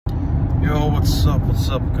Yo, what's up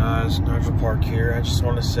guys? Nigel Park here. I just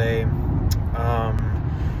want to say, I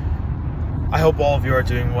hope all of you are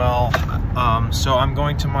doing well. So I'm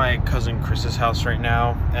going to my cousin Chris's house right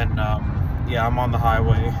now, and yeah, I'm on the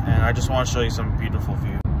highway, and I just want to show you some beautiful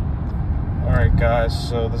view. Alright guys,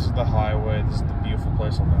 so this is the highway. This is the beautiful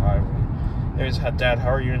place on the highway. Anyways, Dad, how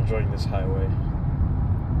are you enjoying this highway?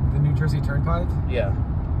 The New Jersey Turnpike? Yeah.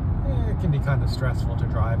 It can be kind of stressful to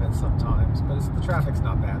drive it sometimes, but the traffic's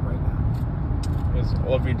not bad right now. I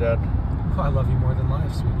love you, Dad. Oh, I love you more than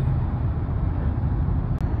life, sweetie.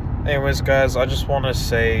 Anyways, guys, I just want to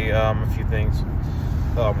say a few things.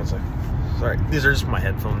 One second. Sorry, these are just my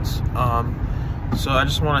headphones. So I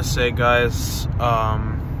just want to say, guys,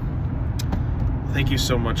 thank you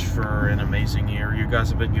so much for an amazing year. You guys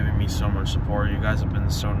have been giving me so much support. You guys have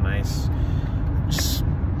been so nice. Just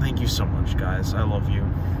thank you so much, guys. I love you.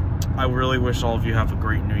 I really wish all of you have a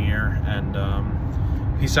great new year, and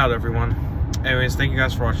peace out, everyone. Anyways, thank you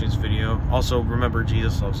guys for watching this video. Also, remember,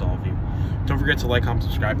 Jesus loves all of you. Don't forget to like, comment,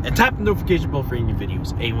 subscribe, and tap the notification bell for any new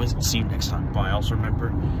videos. Anyways, I'll see you next time. Bye. Also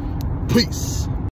remember, peace.